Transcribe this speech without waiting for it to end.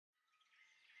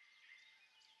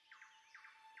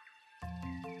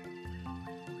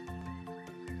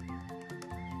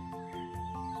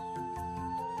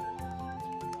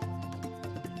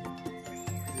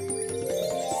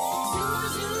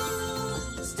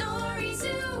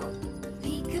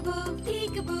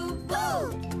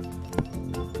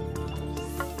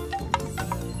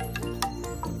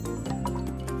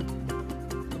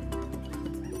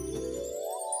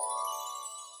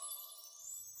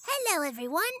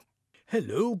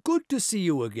Hello, good to see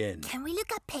you again. Can we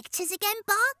look at pictures again,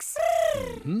 Box?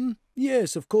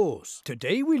 Yes, of course.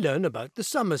 Today we learn about the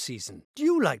summer season. Do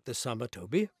you like the summer,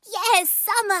 Toby? Yes,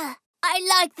 summer. I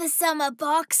like the summer,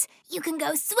 Box. You can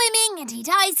go swimming and eat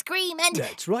ice cream and...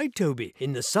 That's right, Toby.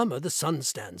 In the summer, the sun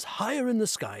stands higher in the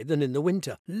sky than in the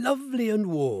winter. Lovely and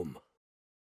warm.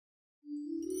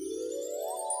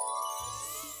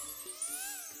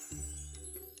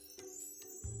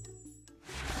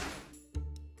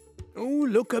 Oh,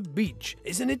 look, a beach.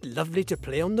 Isn't it lovely to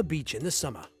play on the beach in the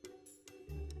summer?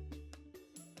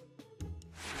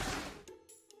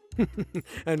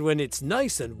 And when it's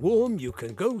nice and warm, you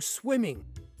can go swimming.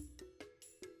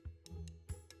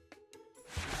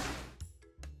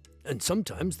 And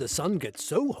sometimes the sun gets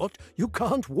so hot you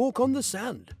can't walk on the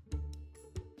sand.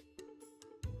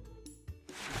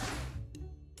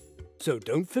 So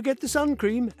don't forget the sun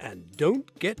cream and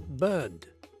don't get burned.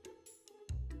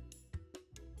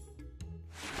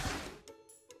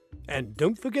 And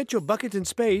don't forget your bucket and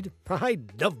spade. I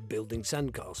love building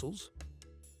sandcastles.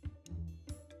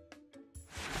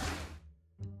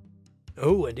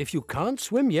 Oh, and if you can't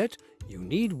swim yet, you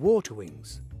need water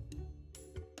wings.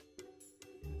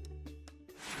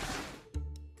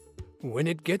 When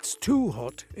it gets too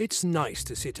hot, it's nice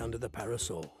to sit under the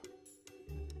parasol.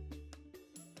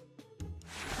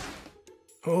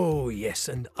 Oh yes,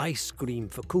 and ice cream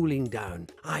for cooling down.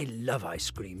 I love ice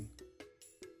cream.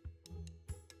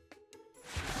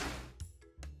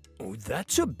 Oh,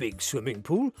 that's a big swimming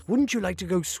pool. Wouldn't you like to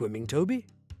go swimming, Toby?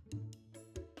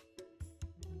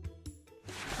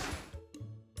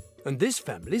 And this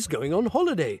family's going on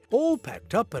holiday, all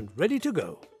packed up and ready to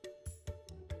go.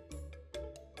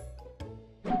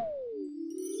 That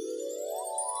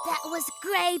was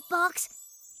great, Box.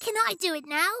 Can I do it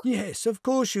now? Yes, of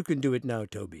course you can do it now,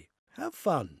 Toby. Have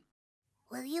fun.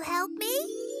 Will you help me?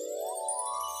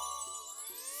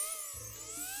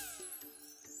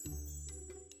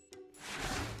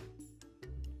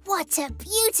 What a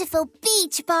beautiful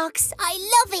beach, Box.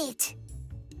 I love it.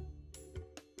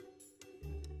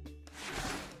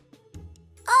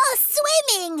 Oh,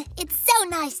 swimming! It's so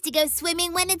nice to go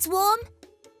swimming when it's warm.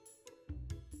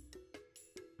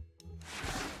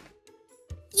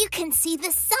 You can see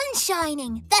the sun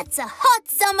shining. That's a hot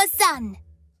summer sun.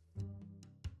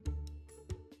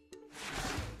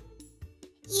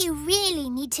 You really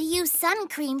need to use sun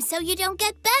cream so you don't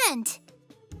get burnt.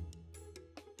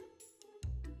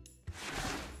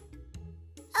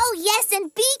 Oh yes,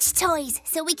 and beach toys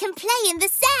so we can play in the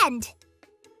sand.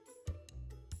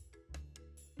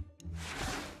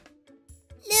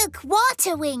 Look,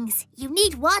 water wings. You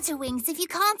need water wings if you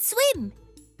can't swim.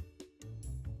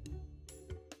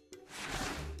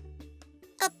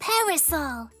 A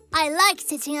parasol. I like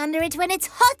sitting under it when it's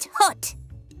hot, hot.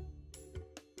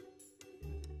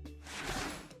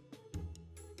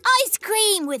 Ice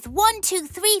cream with 1, 2,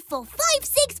 3, 4, 5,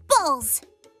 6 balls.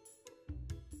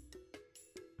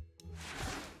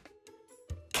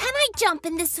 Can I jump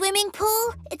in the swimming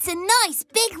pool? It's a nice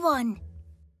big one.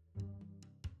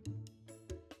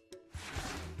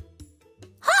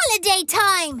 Holiday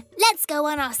time! Let's go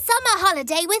on our summer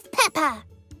holiday with Peppa.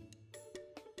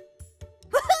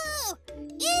 Woohoo!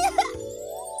 Yeah!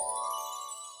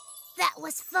 That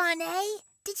was fun, eh?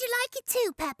 Did you like it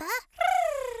too, Peppa?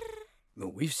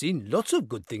 Well, we've seen lots of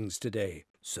good things today.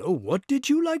 So what did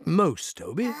you like most,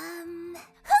 Toby?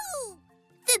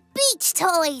 The beach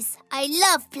toys. I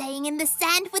love playing in the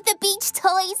sand with the beach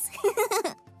toys.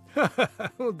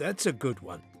 Oh, that's a good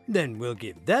one. Then we'll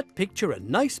give that picture a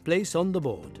nice place on the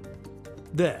board.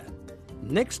 There.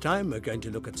 Next time we're going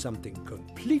to look at something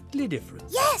completely different.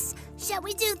 Yes! Shall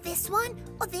we do this one,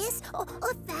 or this, or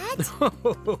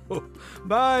that?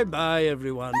 Bye-bye,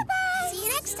 everyone. Bye-bye! See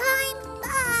you next time!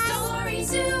 Bye!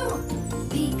 StoryZoo!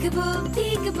 Peekaboo,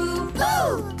 peekaboo,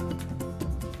 boo!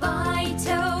 By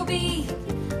Toby,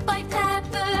 by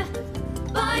Peppa,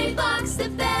 by Box the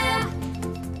Bear.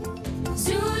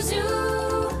 Zoo,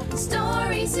 zoo,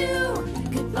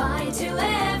 StoryZoo, goodbye to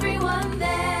everyone.